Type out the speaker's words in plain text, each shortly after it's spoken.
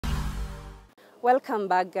Welcome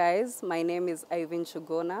back, guys. My name is Ivy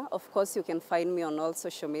Chugona. Of course, you can find me on all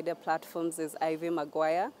social media platforms as Ivy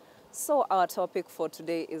Maguire. So our topic for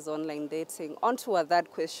today is online dating. On to our third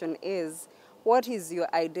question is, what is your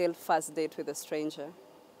ideal first date with a stranger?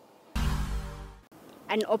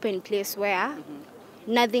 An open place where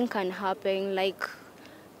nothing can happen, like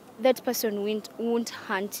that person won't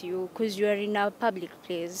hunt you because you are in a public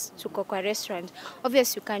place. To cook a restaurant,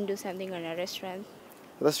 obviously you can't do something on a restaurant.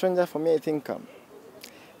 The stranger, for me, I think,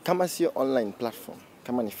 kama sio online platform,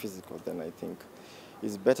 kama ni physical, then I think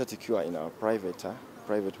it's better to queue in a private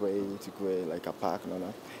way, to go like a park,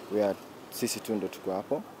 where sisi tu ndo tuko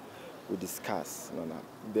hapo, we discuss,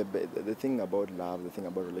 The thing about love, the thing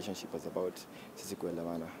about relationship is about sisi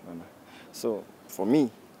kuelewana, So for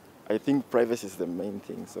me, I think privacy is the main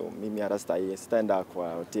thing. So mimi hata sitaenda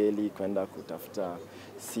kwa hoteli, kwenda kutafuta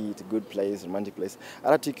seat, good place, romantic place.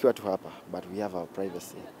 Hata tukiwa tu hapa, but we have our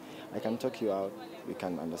privacy. I can talk you out, we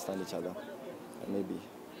can understand each other, and maybe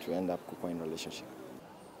to end up kukuwa in relationship.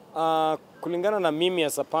 Kulingana na mimi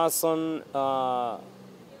as a person,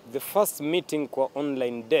 the first meeting kwa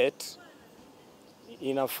online date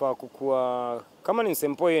inafaa kukua kama ni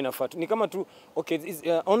sempoyo inafaa ni kama tu okay,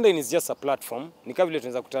 online is just a platform, ni kama vile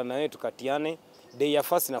tunaweza kutana na wewe tukatiane. Day ya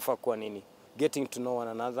first inafaa kuwa nini? Getting to know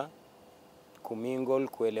one another, kumingle,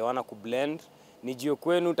 kuelewana, kublend, nijue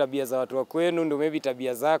kwenu, tabia za watu wa kwenu, ndio maybe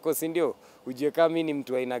tabia zako, si ndio? Ujue kama mimi ni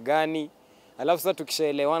mtu aina gani. Alafu sasa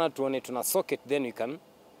tukishaelewana tuone tuna socket, then we can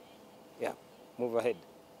move ahead.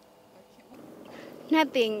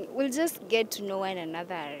 Nothing, we'll just get to know one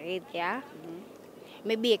another right there.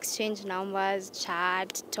 Maybe exchange numbers,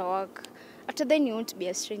 chat, talk. After then you won't be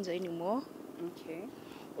a stranger anymore. Okay.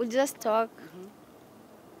 We'll just talk.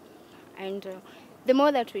 And the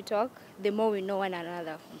more that we talk, the more we know one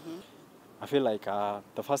another. I feel like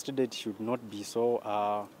the first date should not be so,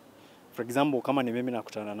 for example, kama ni mimi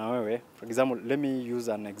nakutana na wewe, for example, let me use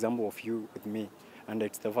an example of you with me, and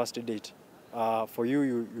it's the first date. For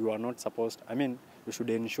you are not supposed, you should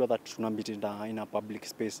ensure that you don't meet in a public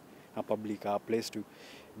space, a public place too.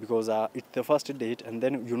 Because it's the first date, and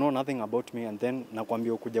then you know nothing about me, and then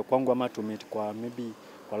nakwambia ukuja kwangu ama to meet kwa maybe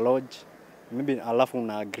kwa lodge, maybe alafu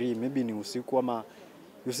una agree, maybe ni usiku ama.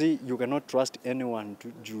 You see, you cannot trust anyone to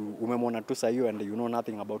umemwona tu sayo and you know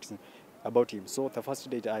nothing about him. So the first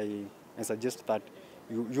date, I suggest that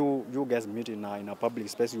you guys meet in a public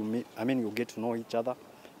space. You meet, you get to know each other,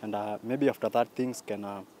 and maybe after that things can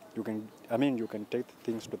you can take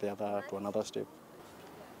things to another step.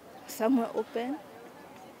 Somewhere open,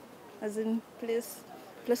 as in place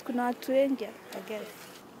kuna watu wengi, I guess.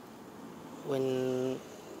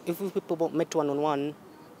 If people met one-on-one,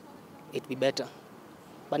 it'd be better.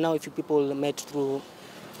 But now if you people met through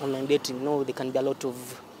online dating, there can be a lot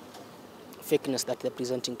of fakeness that they're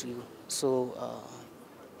presenting to you. So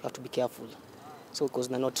you have to be careful. So because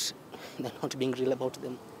they're not being real about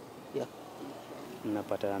them. Yeah.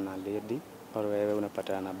 Unapatana na lady au wewe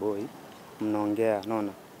unapatana na boy, mnaongea,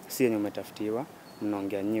 si yenye umetafutiwa,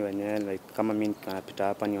 mnaongea nyi wenyewe, like kama mimi napita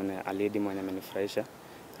hapa nione a lady mwenye amenifurahisha,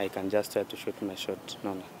 I can just try to shoot my shot,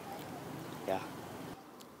 Yeah.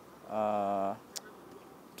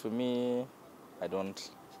 To me,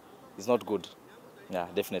 it's not good. Yeah,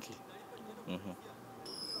 definitely.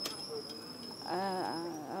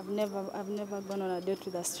 I've never gone on a date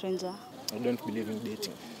with a stranger. I don't believe in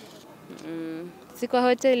dating. Siko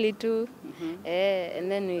hoteli tu,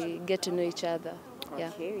 and then we get to know each other.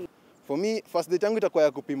 Okay. Yeah. For me, first date yangu itakuwa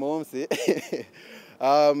ya kupima omse.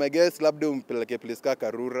 I guess labda umpeleke place ka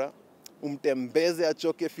Karura, umtembeze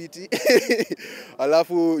achoke fiti.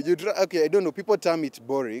 Alafu okay, I don't know, people term it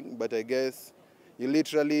boring, but I guess you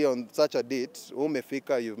literally on such a date,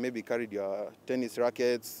 umefika, you've maybe carried your tennis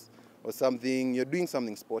rackets or something, you're doing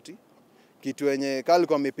something sporty. Kitu yenye kali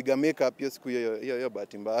kwa amepiga makeup hiyo siku hiyo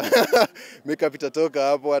bahati mbaya. Makeup itatoka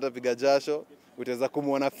hapo, atapiga jasho, utaweza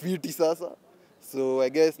kumuona fiti sasa. So I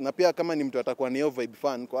guess na pia kama ni mtu atakuwa ni vibe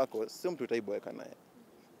fan kwako, sio mtu utaiboeka naye.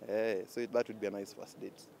 So that would be a nice first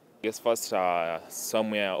date. Yes, first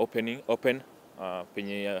somewhere open,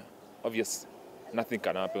 penye obvious nothing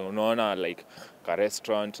can happen. Unaona like a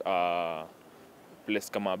restaurant, place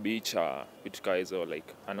kama beach, vitu kama hizo,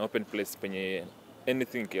 like an open place penye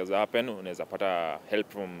anything can happen. Unaweza pata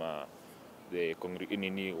help from the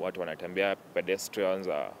watu wanatembea, pedestrians,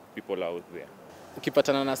 people out there.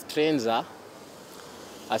 Ukipatana na stranger,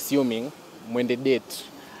 assuming mwende date,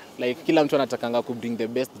 like kila mtu anatakanga ku bring the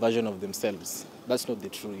best version of themselves. That's not the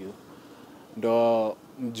true you. Ndo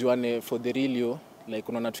mjuane for the real you, like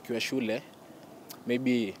unaona tukiwa shule,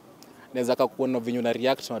 maybe naweza kukuona vinyo na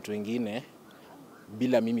react na watu wengine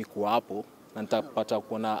bila mimi kuwa hapo, na nitapata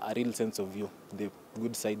kuona a real sense of you, the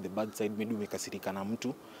good side, the bad side, maybe umekasirika na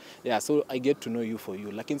mtu. Yeah, so I get to know you for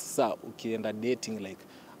you. Lakini sasa ukienda dating, like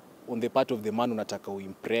on the part of the man unataka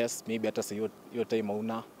uimpress, maybe hata sa your time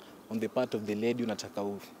hauna. On the part of the lady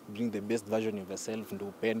unataka bring the best version of yourself ndo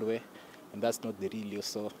upendwe, and that's not the real you.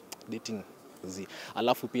 So dating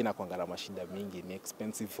alafu pia inakuanga na mashida mingi, ni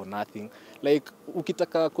expensive for nothing. Like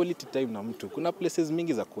ukitaka quality time na mtu, kuna places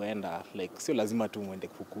mingi za kuenda, like sio lazima tu muende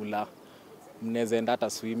kukula, mnaweza enda hata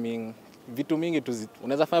swimming, vitu mingi tu,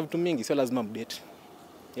 unaweza fanya vitu mingi, sio lazima mdate.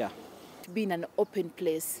 Yeah, to be in an open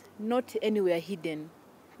place, not anywhere hidden,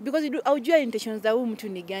 because aujua intentions za huyu mtu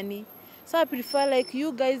ni gani. So I prefer like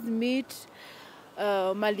you guys meet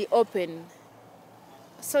mali open.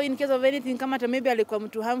 So in case of anything, kama hata maybe alikuwa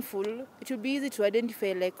mtu harmful, it will be easy to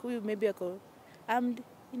identify like huyu maybe ako armed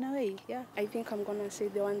in a way. Yeah, I think I'm gonna say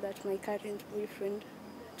the one that my current boyfriend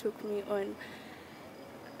took me on.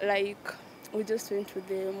 Like, we just went to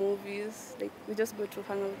the movies, like we just go to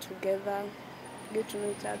hang out together, get to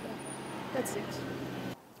know each other. That's it.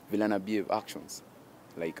 Vile na behave, actions.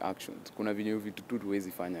 Like actions. Kuna venye vitu tu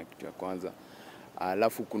huwezi fanya kitu ya kwanza.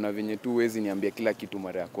 Alafu kuna venye tu huwezi niambia kila kitu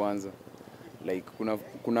mara ya kwanza. Like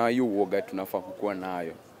kuna hiyo uoga tunafaa kukuwa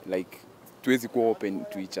nayo. Like tuwezi kuwa open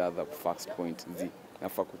to each other first point.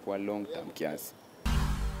 Nafaa kukuwa long term kiasi.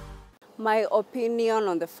 My opinion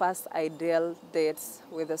on the first ideal dates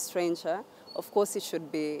with a stranger, of course it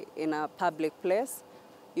should be in a public place.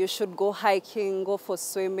 You should go hiking, go for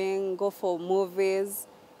swimming, go for movies,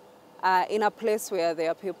 in a place where there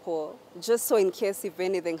are people, just so in case if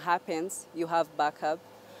anything happens, you have backup.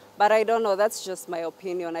 But I don't know, that's just my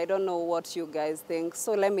opinion. I don't know what you guys think,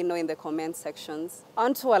 so let me know in the comment sections.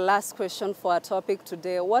 On to our last question for our topic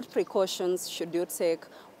today. What precautions should you take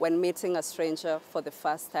when meeting a stranger for the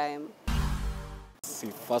first time?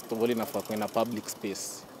 First of all, inafaa kuwa in a public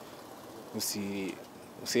space.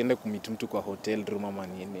 Usiende kumit mtu kwa hotel room ama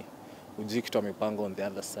nini. Ujui kitu amepanga on the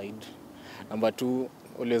other side. Number 2,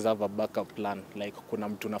 always have a backup plan. Like kuna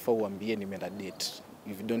mtu nafaa uambie nimeenda date.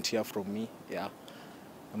 If you don't hear from me, yeah.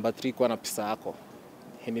 Number 3, kuwa na pesa yako.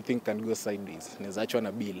 Anything can go sideways. Naweza achwa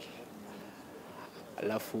na bill.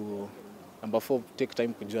 Alafu number 4, take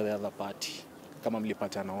time kujua the other party. Kama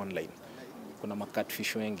mlipatana online. Kuna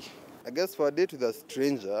catfish wengi. I guess for a date with a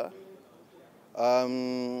stranger,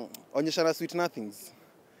 onyeshana sweet nothings.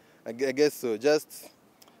 I guess so. Just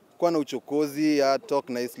kuwa na uchokozi, talk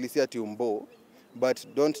nicely, si ati umbo, but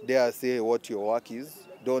don't dare say what your work is.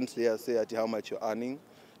 Don't dare say ati how much you're earning.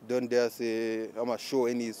 Don't dare say show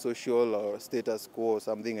any social or status quo or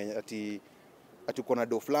something ati uko na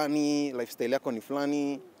do flani, lifestyle yako ni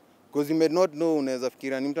flani, because you may not know, unaweza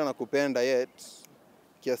fikiria ni mtu anakupenda yet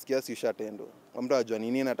kiasi ushatendo. Mtu ajua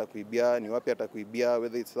ni nini atakuibia, ni wapi atakuibia,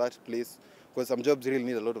 whether it's that place, because some jobs really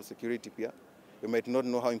need a lot of security pia. You might not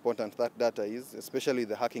know how important that data is, especially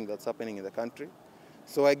the hacking that's happening in the country.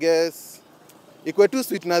 So I guess ikuwe tu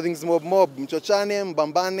sweet nothings, mob, mchochane,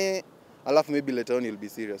 mbambane, alafu maybe later on you'll be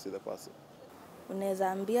serious with the person.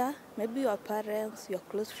 Unaweza ambia maybe your parents, your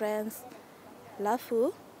close friends,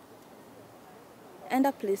 alafu end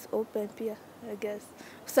a place open pia, I guess.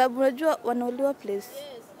 Sababu unajua wanauliwa place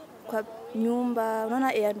kwa nyumba,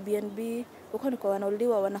 unaona AirBnB, huko ni kwa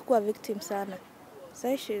wanauliwa, wanakuwa victim sana. So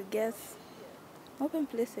I should guess open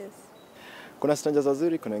places. Kuna strangers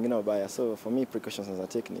wazuri, kuna wengine wabaya. So for me, precautions as I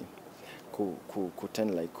take ni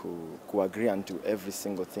ku agree onto every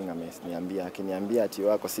single thing ameniambia. Akiniambia ati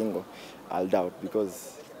wako single, I'll doubt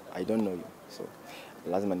because I don't know you. So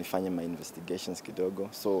lazima nifanye my investigations kidogo.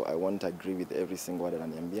 So I won't agree with every single word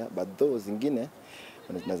ananiambia, but those zingine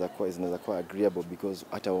zinaweza kuwa agreeable because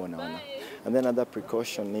hata wao wanaona. And then another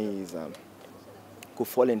precaution is to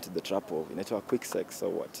fall into the trap of inaitwa quick sex or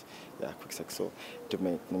what. Yeah, quick sex. So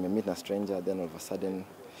meet a stranger, then all of a sudden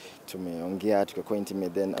tumeongea, tukakuwa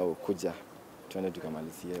intimate, then kuja tuende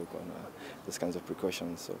tukamalizie huko na those kinds of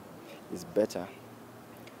precautions. So it's better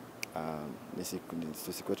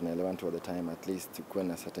tusikuwe tunaelewa all the time, at least tukuwe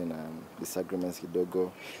na certain disagreements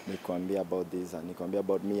kidogo. Nikwambia about this, nikwambia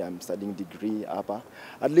about me, I'm studying degree hapa,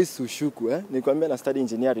 at least ushuku nikwambia na study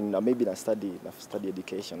engineering na maybe na study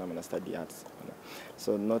education ama na study arts,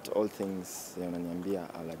 so not all things unaniambia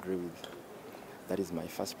I'll agree with. That is my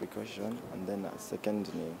first precaution. And then second,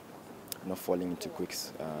 not falling into quick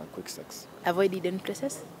sex. Avoid hidden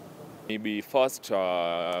places. Maybe first,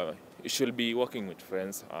 you should be working with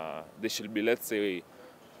friends. They should be, let's say,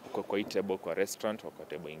 kwa hii table kwa restaurant or kwa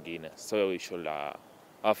table ingine. So you should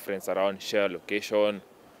have friends around, share location.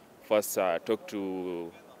 First, talk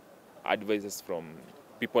to advisors from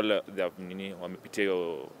people that have wamepitia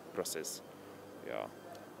your process. Yeah.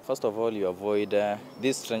 First of all, you avoid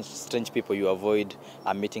these strange people. You avoid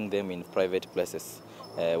meeting them in private places.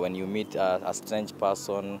 When you meet a strange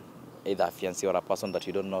person, either a fiancé or a person that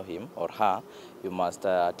you don't know him or her, you must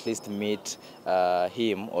at least meet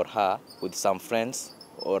him or her with some friends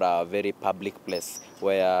or a very public place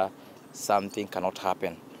where something cannot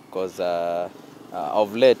happen. Because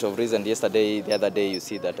of recent, the other day, you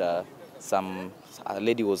see that a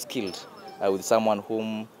lady was killed with someone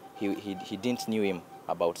whom he didn't knew him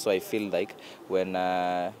about. So I feel like when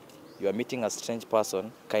you are meeting a strange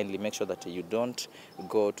person, kindly make sure that you don't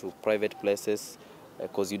go to private places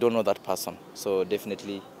because you don't know that person. So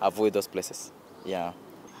definitely avoid those places. Yeah.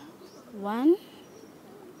 One,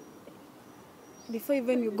 before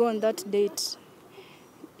even you go on that date,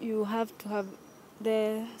 you have to have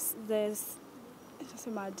can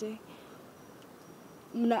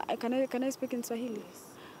I speak in Swahili?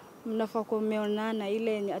 Mnafaa kuwa mmeonana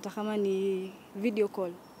ile hata kama ni video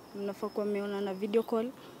call. Mnafaa kuwa mmeonana video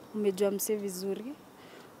call, umejua mse vizuri.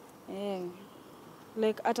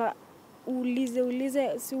 Like hata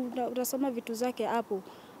ulize si utasoma vitu zake hapo.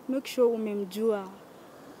 Make sure umemjua.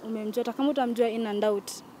 Hata kama utamjua in and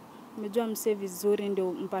out. Umejua mse vizuri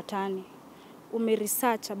ndio mpatane.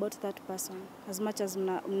 Research about that person as much as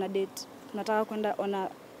mna date. Unataka kwenda on a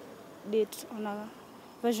date, on a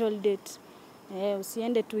visual date.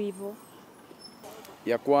 Usiende tu hivyo.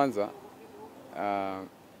 Ya kwanza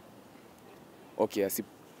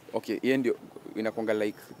hiyo ndio inakuanga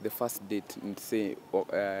like the first date, say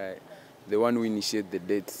the one who initiate the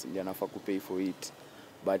date ndio anafaa kupay for it,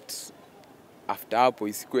 but after hapo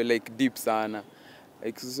isikue like deep sana.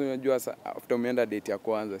 Like sasa unajua after umeenda date ya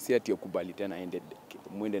kwanza si ati ukubali tena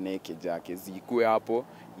muende na yake jake zikue hapo,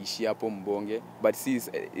 ishi hapo mbonge, but si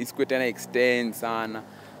isikue tena extend sana,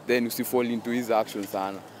 then usifall into his action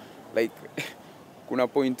sana. Like kuna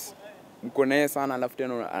point mko naye sana alafu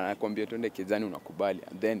tena anakuambia twende kezani, unakubali,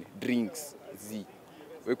 and then drinks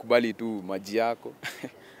wewe kubali tu maji yako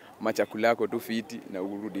machakula yako tu fiti na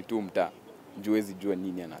urudi tu mtaa, juwezi jua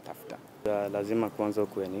nini anatafuta. Lazima kwanza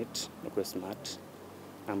ukuwe neat, ukuwe smart.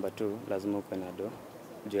 Number 2, lazima ukuwe na do.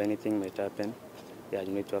 Do anything might happen. Yeah,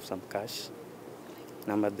 you need to have some cash.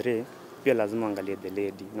 Number 3, pia lazima angalie the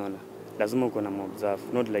lady, unaona. Lazima uko na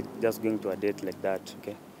observe, not like just going to a date like that,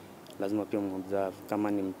 okay? Lazima pia observe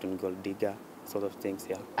kama ni mtu gold digger, sort of things,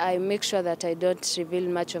 yeah. I make sure that I don't reveal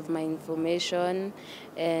much of my information,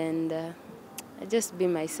 and I just be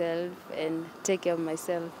myself and take care of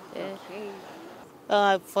myself. Yeah.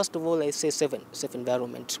 Okay. First of all, I say safe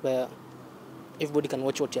environment where everybody can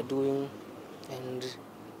watch what you're doing and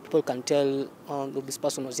people can tell, this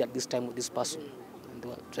person was at this time with this person and they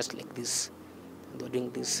were dressed like this and they were doing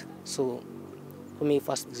this. So for me,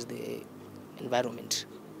 first is the environment.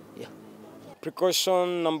 Yeah.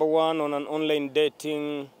 Precaution number 1 on an online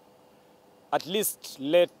dating, at least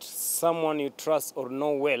let someone you trust or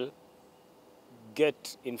know well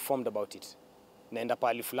get informed about it. Naenda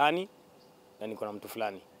pahali fulani na niko na mtu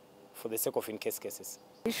fulani, for the sake of in case cases.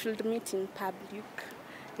 You should meet in public.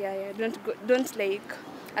 Yeah. Don't like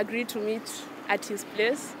agree to meet at his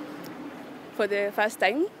place for the first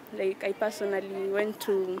time. Like I personally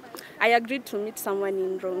I agreed to meet someone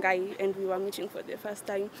in Rongai and we were meeting for the first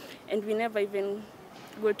time and we never even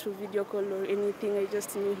go to video call or anything. I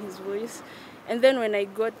just knew his voice. And then when I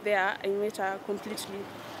got there, I met a completely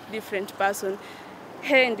different person.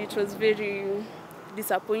 And it was very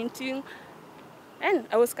disappointing. And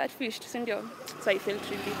I was catfished, so I felt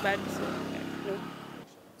really bad. So, no.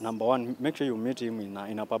 Number 1, make sure you meet him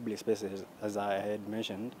in a public space, as I had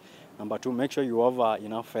mentioned. Number 2, make sure you have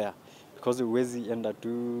enough fare, because uwezi enda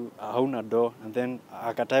tu hauna do and then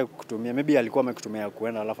akatae kutumia, maybe alikuwa amekutumia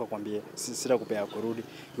kuenda alafu akwambie sita kupea kurudi,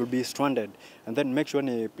 you'll be stranded. And then make sure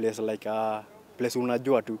ni place like place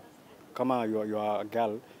unajua tu, kama you are a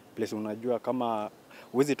girl, place unajua, kama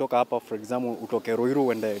uwezi toka hapa for example utoke Ruiru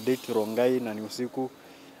uende date Rongai na ni usiku,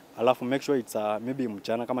 alafu make sure it's maybe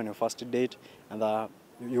mchana kama ni first date, and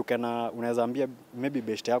you can unaweza ambia maybe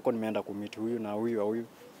best yako nimeenda kumeet huyu na huyu,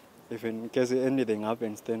 if in case anything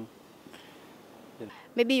happens then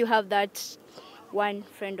maybe you have that one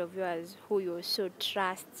friend of yours who you so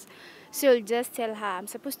trust. So you'll just tell her, I'm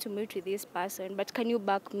supposed to meet with this person, but can you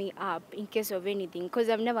back me up in case of anything? Because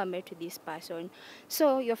I've never met with this person.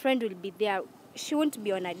 So your friend will be there. She won't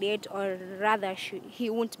be on a date, or rather he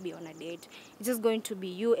won't be on a date. It's just going to be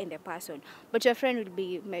you and the person. But your friend will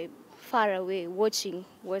be far away watching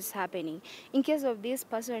what's happening. In case of this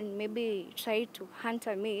person maybe try to hunt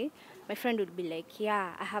me, my friend would be like,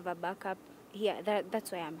 yeah, I have a backup here.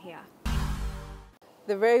 That's why I'm here.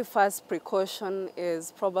 The very first precaution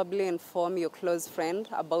is probably inform your close friend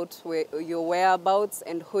about your whereabouts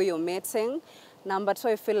and who you're meeting. Number 2,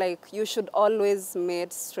 I feel like you should always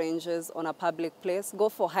meet strangers on a public place. Go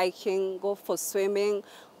for hiking, go for swimming,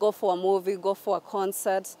 go for a movie, go for a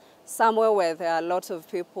concert, somewhere where there are a lot of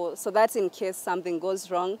people, so that in case something goes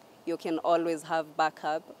wrong, you can always have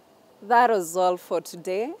backup. That was all for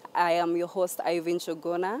today. I am your host, Ivin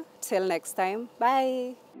Chogona. Till next time,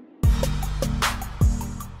 bye.